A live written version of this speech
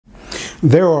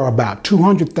There are about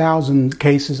 200,000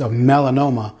 cases of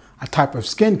melanoma, a type of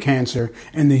skin cancer,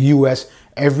 in the U.S.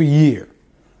 every year.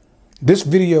 This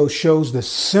video shows the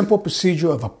simple procedure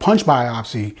of a punch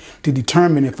biopsy to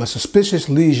determine if a suspicious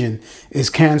lesion is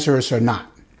cancerous or not.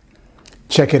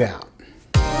 Check it out.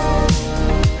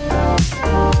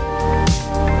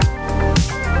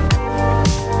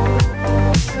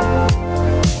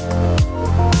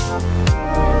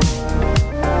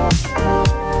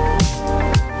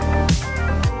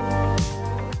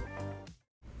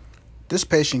 This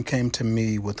patient came to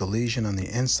me with a lesion on the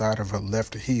inside of her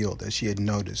left heel that she had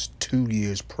noticed 2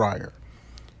 years prior.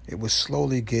 It was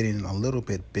slowly getting a little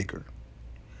bit bigger.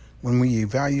 When we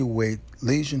evaluate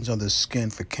lesions on the skin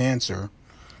for cancer,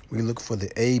 we look for the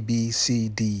A, B, C,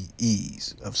 D,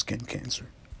 E's of skin cancer.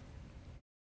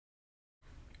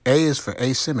 A is for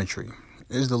asymmetry.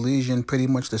 Is the lesion pretty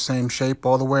much the same shape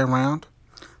all the way around?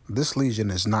 This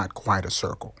lesion is not quite a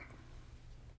circle.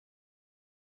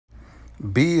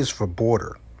 B is for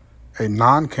border. A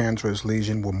non-cancerous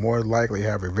lesion will more likely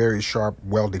have a very sharp,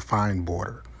 well-defined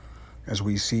border. As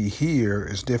we see here,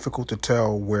 it's difficult to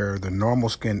tell where the normal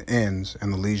skin ends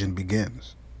and the lesion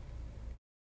begins.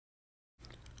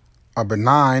 A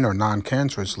benign or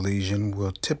non-cancerous lesion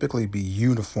will typically be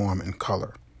uniform in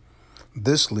color.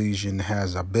 This lesion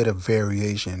has a bit of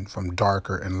variation from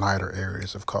darker and lighter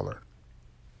areas of color.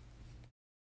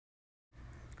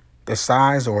 The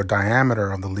size or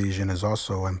diameter of the lesion is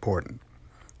also important.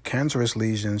 Cancerous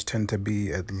lesions tend to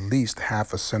be at least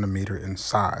 0.5 centimeter in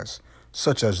size,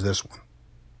 such as this one.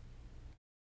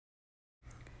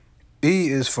 E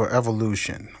is for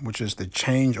evolution, which is the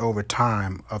change over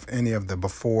time of any of the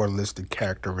before listed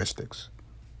characteristics.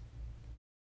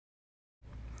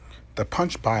 The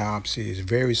punch biopsy is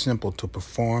very simple to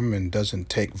perform and doesn't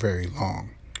take very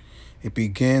long. It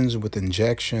begins with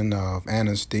injection of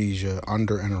anesthesia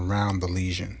under and around the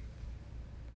lesion.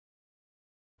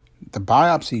 The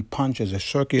biopsy punch is a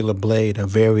circular blade of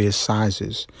various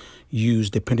sizes,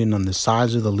 used depending on the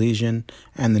size of the lesion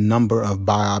and the number of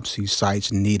biopsy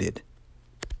sites needed.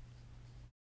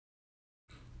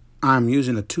 I'm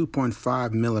using a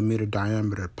 2.5 millimeter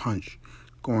diameter punch,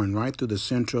 going right through the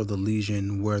center of the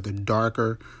lesion where the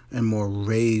darker and more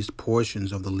raised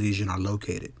portions of the lesion are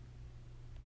located.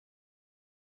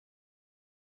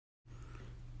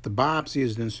 The biopsy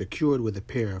is then secured with a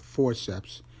pair of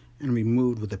forceps and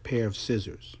removed with a pair of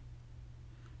scissors.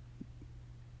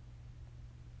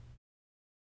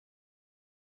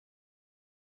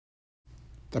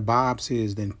 The biopsy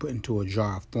is then put into a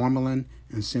jar of formalin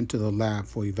and sent to the lab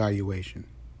for evaluation.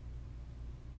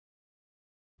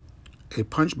 A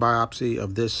punch biopsy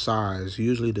of this size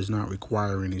usually does not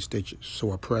require any stitches,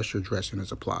 so a pressure dressing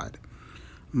is applied.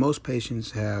 Most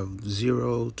patients have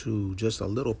 0 to just a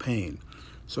little pain,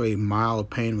 so a mild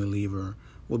pain reliever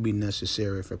will be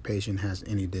necessary if a patient has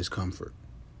any discomfort.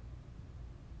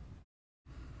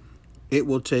 It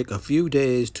will take a few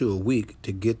days to a week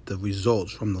to get the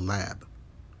results from the lab.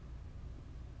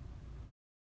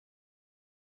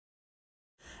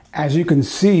 As you can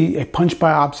see, a punch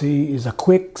biopsy is a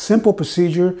quick, simple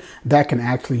procedure that can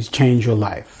actually change your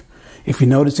life. If you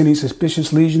notice any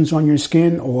suspicious lesions on your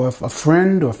skin, or if a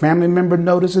friend or family member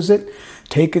notices it,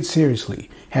 take it seriously.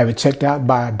 Have it checked out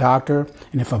by a doctor,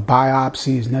 and if a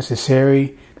biopsy is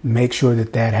necessary, make sure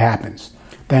that happens.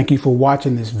 Thank you for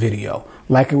watching this video.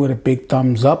 Like it with a big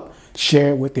thumbs up,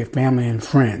 share it with your family and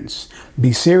friends.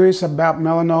 Be serious about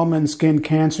melanoma and skin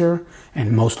cancer,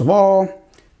 and most of all,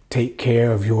 take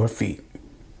care of your feet.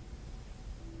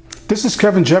 This is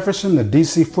Kevin Jefferson, the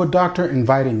DC Foot Doctor,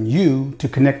 inviting you to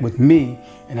connect with me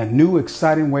in a new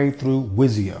exciting way through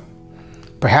Visio.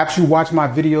 Perhaps you watch my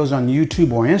videos on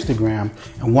YouTube or Instagram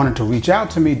and wanted to reach out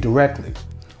to me directly.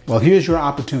 Well, here's your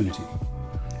opportunity.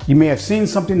 You may have seen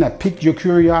something that piqued your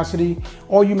curiosity,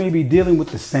 or you may be dealing with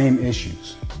the same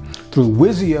issues. Through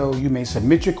Visio, you may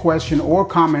submit your question or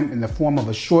comment in the form of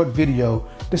a short video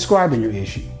describing your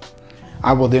issue.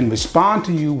 I will then respond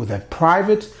to you with a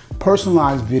private,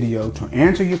 personalized video to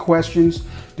answer your questions,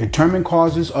 determine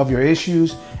causes of your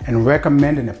issues, and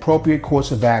recommend an appropriate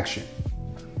course of action.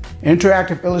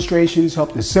 Interactive illustrations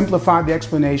help to simplify the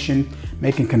explanation,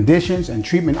 making conditions and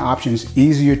treatment options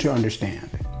easier to understand.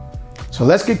 So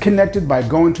let's get connected by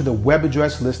going to the web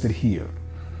address listed here.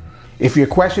 If your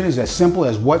question is as simple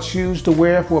as what shoes to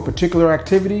wear for a particular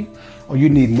activity, or you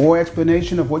need more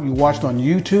explanation of what you watched on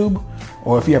YouTube,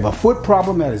 or if you have a foot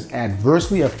problem that is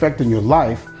adversely affecting your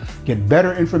life, get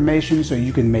better information so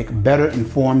you can make better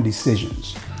informed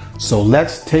decisions. So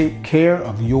let's take care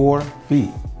of your feet.